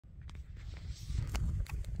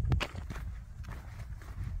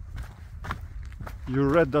you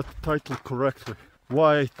read that title correctly.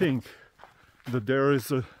 Why I think that there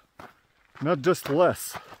is not just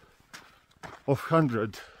less of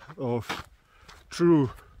 100 of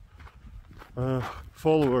true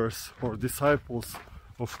followers or disciples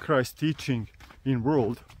of Christ's teaching in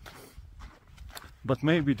world, but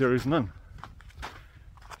maybe there is none.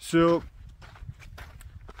 So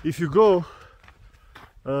if you go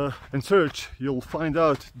and search, you'll find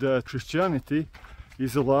out that Christianity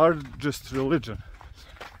is the largest religion,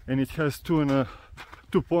 and it has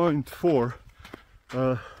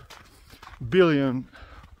 2.4 billion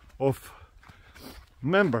of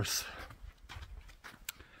members.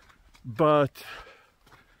 But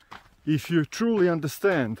if you truly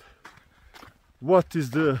understand what is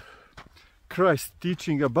the Christ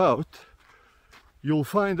teaching about, you'll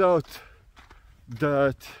find out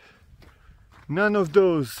that none of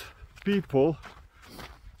those people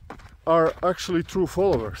are actually true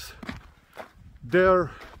followers. They're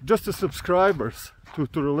just the subscribers to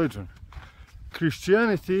religion.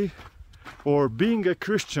 Christianity, or being a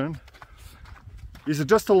Christian, is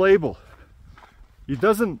just a label. It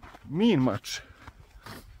doesn't mean much.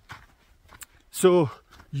 So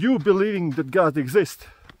you believing that God exists,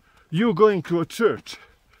 you going to a church,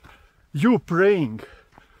 you praying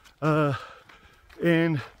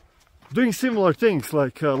and doing similar things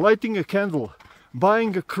like lighting a candle,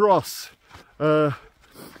 buying a cross,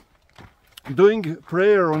 doing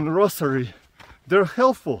prayer on the rosary, they're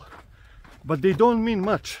helpful, but they don't mean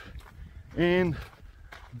much, and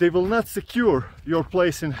they will not secure your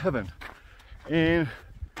place in heaven, and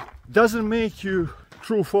doesn't make you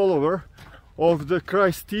true follower of the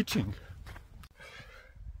Christ teaching.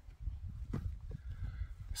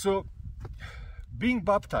 So being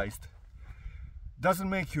baptized doesn't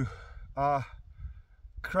make you a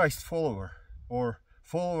Christ follower or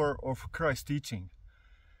follower of Christ teaching.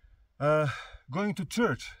 Going to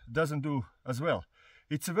church doesn't do as well.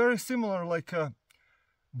 It's very similar like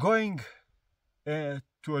going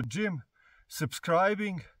to a gym,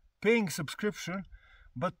 subscribing, paying subscription,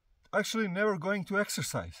 but actually never going to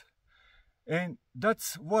exercise. And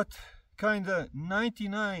that's what kind of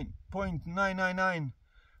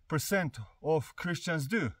 99.999% of Christians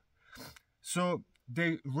do. So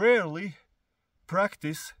they rarely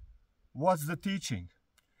practice what's the teaching.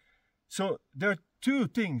 So there are two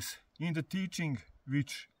things in the teaching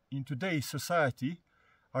which in today's society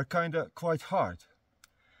are kind of quite hard.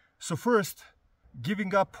 So first,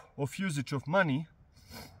 giving up of usage of money,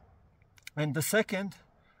 and the second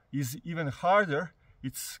is even harder.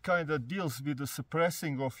 It's kind of deals with the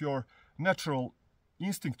suppressing of your natural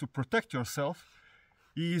instinct to protect yourself,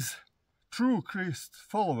 is true Christ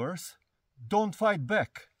followers don't fight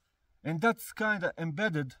back. And that's kind of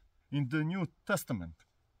embedded in the New Testament.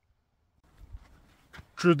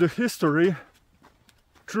 Through the history,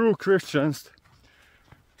 true Christians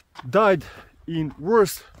died in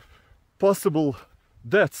worst possible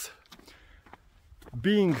deaths,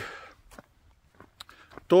 being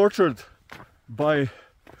tortured by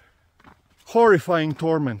horrifying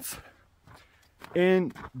torments,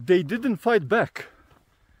 and they didn't fight back.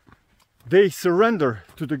 They surrender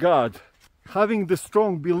to the God, having the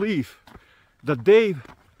strong belief that they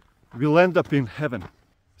will end up in heaven.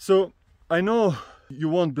 So I know you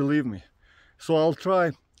won't believe me, so I'll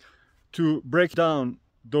try to break down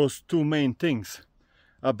those two main things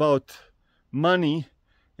about money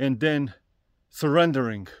and then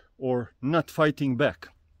surrendering or not fighting back.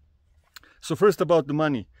 So first about the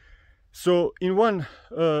money. So in one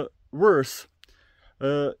verse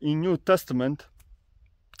in New Testament,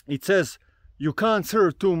 it says you can't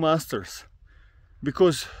serve two masters,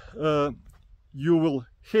 because you will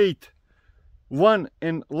hate one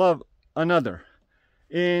and love another,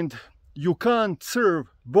 and you can't serve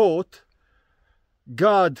both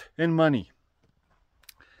God and money.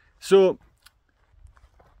 So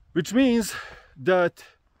which means that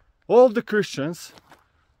all the Christians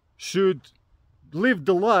should live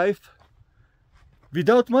the life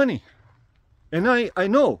without money. And I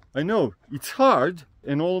know it's hard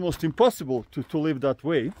and almost impossible to live that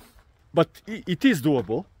way, but it is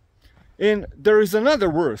doable. And there is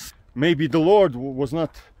another verse. Maybe the Lord was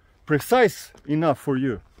not precise enough for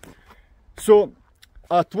you. So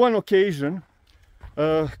at one occasion,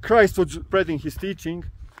 Christ was spreading his teaching,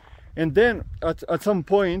 and then at some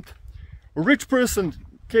point a rich person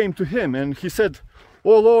came to him and he said,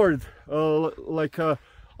 "Oh Lord,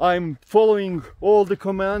 I'm following all the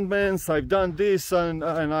commandments, I've done this and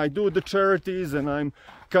I do the charities and I'm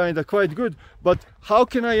kind of quite good, but how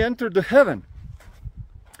can I enter the heaven?"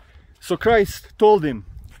 So Christ told him,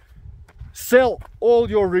 "Sell all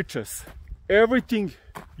your riches, everything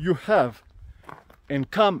you have, and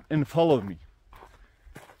come and follow me.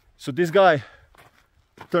 So this guy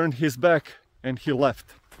turned his back and he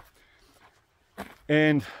left.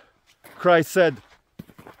 And Christ said,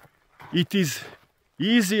 it is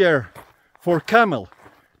easier for camel,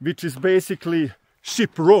 which is basically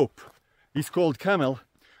ship rope, is called camel,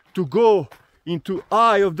 to go into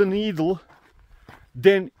eye of the needle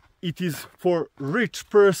than it is for rich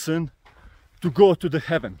person to go to the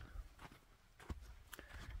heaven.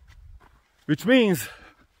 Which means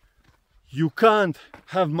you can't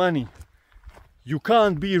have money. You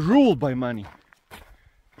can't be ruled by money.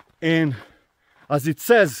 And as it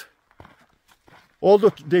says,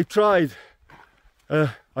 although they tried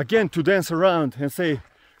again to dance around and say,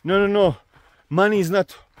 no, money is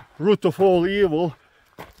not root of all evil.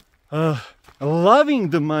 Loving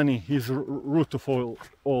the money is root of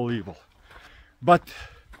all evil. But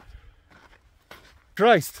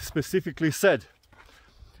Christ specifically said,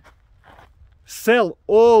 sell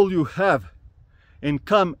all you have and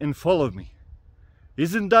come and follow me.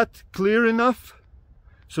 Isn't that clear enough?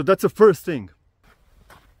 So that's the first thing.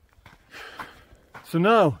 So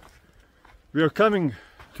now we are coming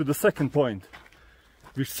to the second point,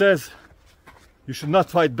 which says you should not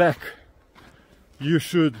fight back. You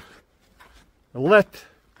should let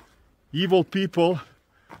evil people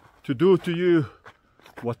to do to you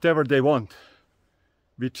whatever they want,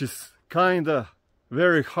 which is kinda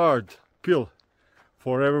very hard pill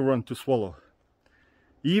for everyone to swallow,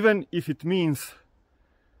 even if it means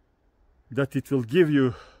that it will give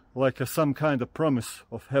you like some kind of promise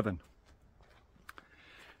of heaven.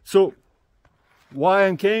 So why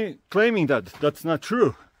I'm claiming that? That's not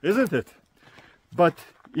true, isn't it? But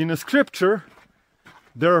in a scripture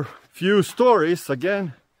there are few stories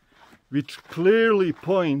again which clearly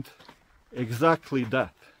point exactly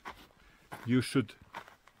that. You should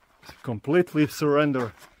completely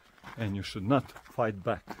surrender and you should not fight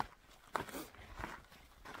back.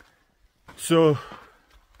 So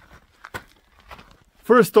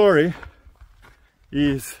first story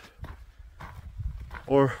is,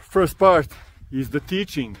 or first part is the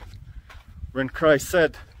teaching when Christ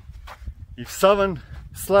said, if someone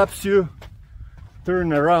slaps you,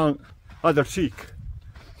 turn around other cheek.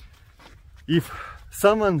 If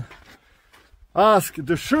someone asks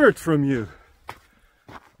the shirt from you,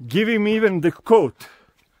 give him even the coat,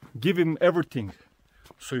 give him everything.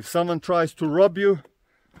 So if someone tries to rob you,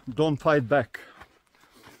 don't fight back.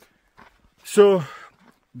 So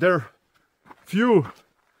there are few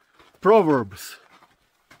proverbs,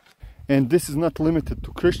 and this is not limited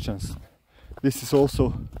to Christians. This is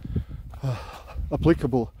also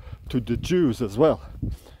applicable to the Jews as well.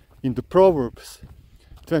 In the Proverbs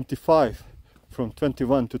 25 from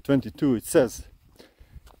 21 to 22 it says,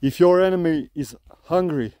 if your enemy is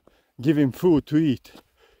hungry, give him food to eat.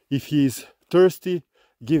 If he is thirsty,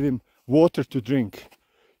 give him water to drink.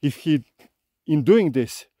 If in doing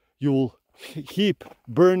this you will heap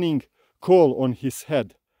burning coal on his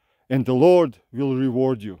head, and the Lord will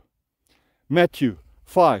reward you. Matthew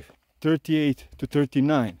 5:38 to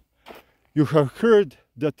 39. You have heard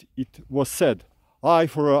that it was said, eye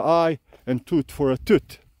for an eye and tooth for a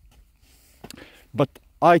tooth. But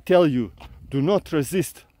I tell you, do not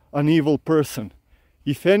resist an evil person.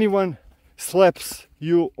 If anyone slaps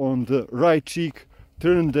you on the right cheek,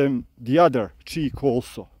 turn them the other cheek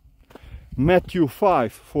also. Matthew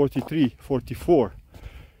 5:43-44.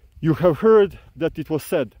 You have heard that it was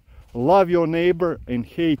said, love your neighbor and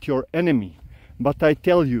hate your enemy. But I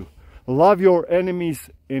tell you, love your enemies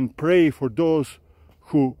and pray for those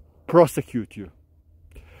who prosecute you.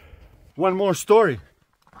 One more story.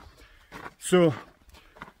 So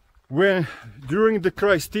during the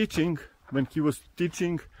Christ teaching, when he was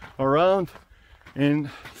teaching around, and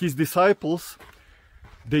his disciples,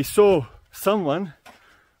 they saw someone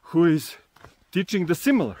who is teaching the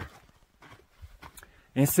similar,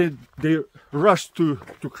 and said, they rushed to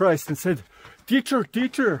Christ and said, teacher,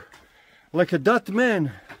 like that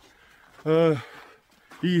man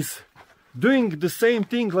is doing the same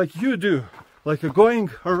thing like you do, like going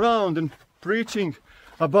around and preaching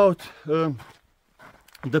about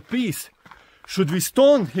the peace. Should we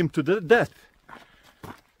stone him to death?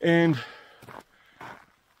 And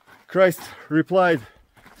Christ replied,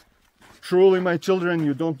 truly, my children,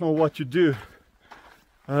 you don't know what you do.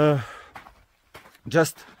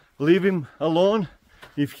 Just leave him alone.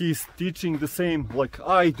 If he's teaching the same like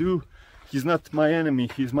I do, he's not my enemy,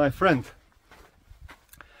 he's my friend.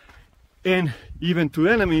 And even to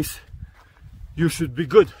enemies, you should be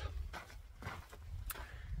good.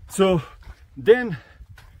 So then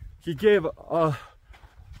he gave a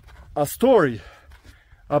story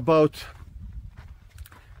about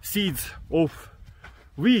seeds of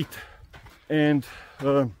wheat and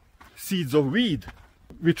seeds of weed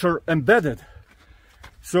which are embedded.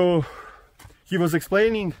 So he was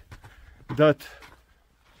explaining that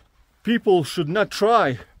people should not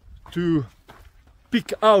try to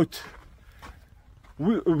pick out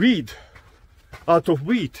weed out of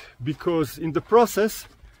wheat, because in the process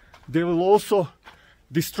they will also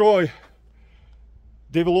destroy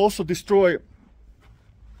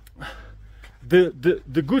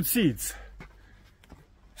the good seeds.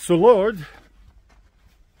 So Lord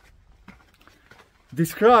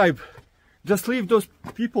describe, just leave those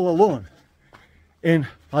people alone, and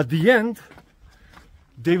at the end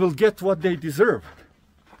they will get what they deserve.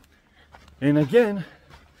 And again,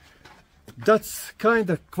 that's kind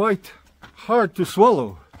of quite hard to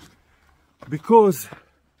swallow, because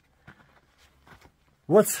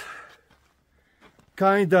what's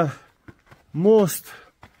kind of most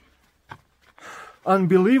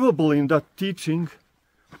unbelievable in that teaching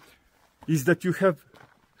is that you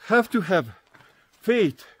have to have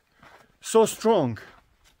faith so strong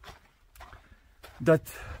that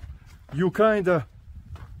you kind of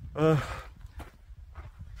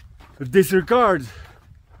disregard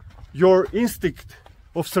your instinct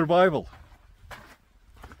of survival,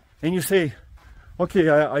 and you say, okay,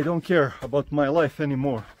 I don't care about my life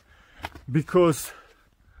anymore, because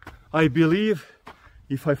I believe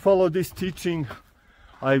if I follow this teaching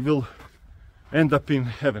I will end up in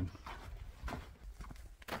heaven.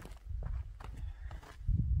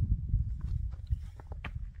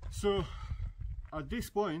 So at this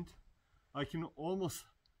point I can almost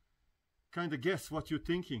kind of guess what you're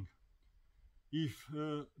thinking. If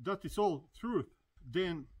that is all truth,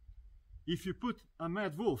 then if you put a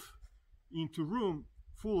mad wolf into a room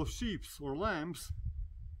full of sheep or lambs,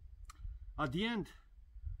 at the end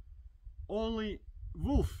only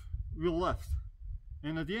wolf will left,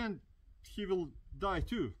 and at the end he will die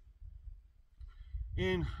too.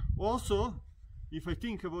 And also, if I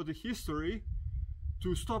think about the history,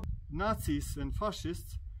 to stop Nazis and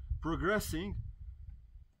fascists progressing,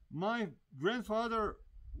 my grandfather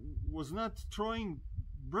was not throwing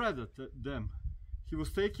bread at them. He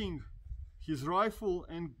was taking his rifle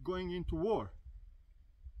and going into war.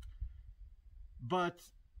 But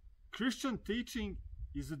Christian teaching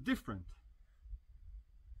is different.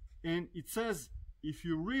 And it says, if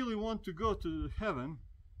you really want to go to heaven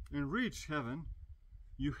and reach heaven,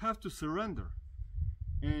 you have to surrender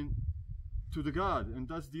and to the God, and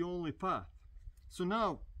that's the only path. So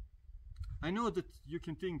now, I know that you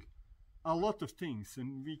can think a lot of things,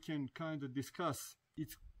 and we can kind of discuss.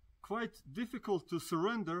 It's quite difficult to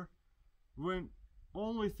surrender when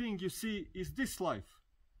only thing you see is this life,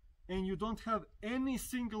 and you don't have any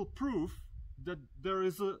single proof that there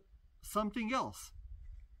is something else.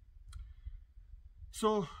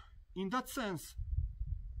 So in that sense,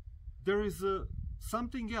 there is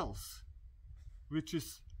something else which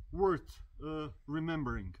is worth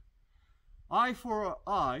remembering. Eye for an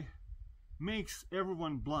eye makes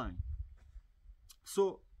everyone blind.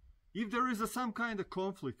 So if there is some kind of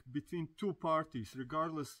conflict between two parties,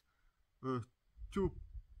 regardless two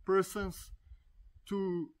persons,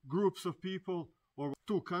 two groups of people, or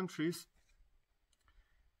two countries,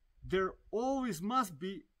 there always must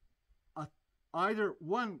be either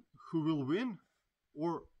one who will win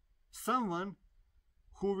or someone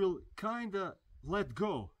who will kind of let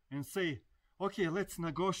go and say, okay, let's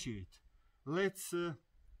negotiate, let's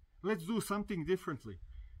do something differently.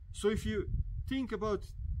 So if you think about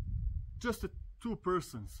just two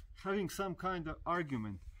persons having some kind of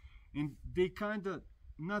argument and they kind of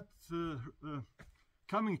not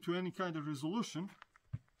coming to any kind of resolution,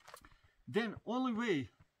 then only way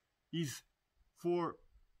is for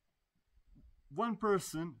one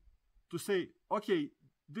person to say, okay,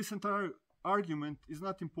 this entire argument is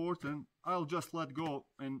not important, I'll just let go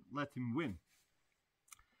and let him win.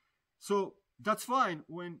 So that's fine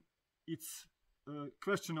when it's a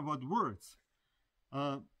question about words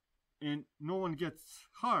and no one gets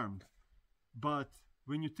harmed. But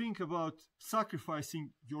when you think about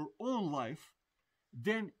sacrificing your own life,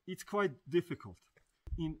 then it's quite difficult.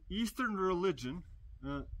 In Eastern religion,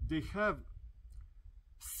 they have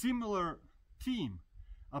similar theme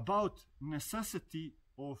about necessity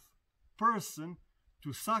of person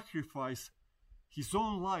to sacrifice his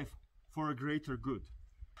own life for a greater good.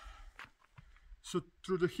 So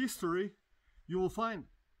through the history, you will find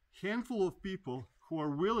a handful of people who are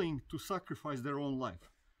willing to sacrifice their own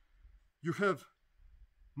life. You have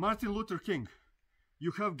Martin Luther King,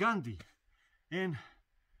 you have Gandhi, and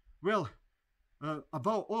well,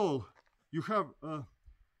 above all, you have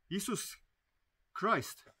Jesus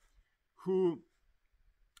Christ, who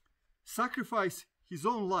sacrificed his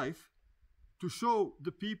own life to show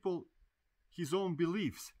the people his own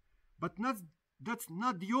beliefs. But that's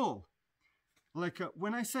not the all. Like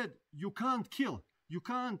when I said you can't kill, you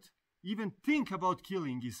can't even think about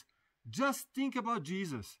killing, is just think about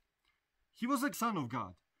Jesus. He was a son of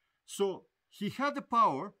God. So he had the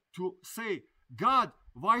power to say, God,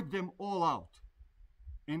 wipe them all out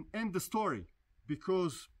and end the story,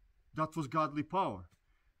 because that was godly power.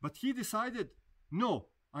 But he decided, no,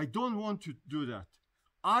 I don't want to do that.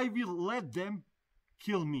 I will let them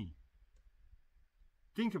kill me.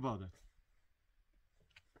 Think about it.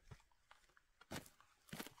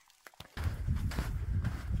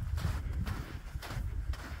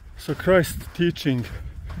 So Christ's teaching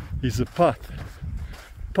is a path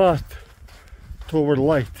toward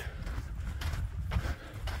light.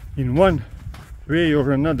 In one way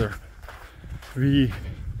or another, we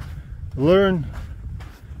learn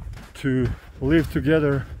to live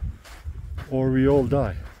together or we all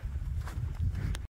die.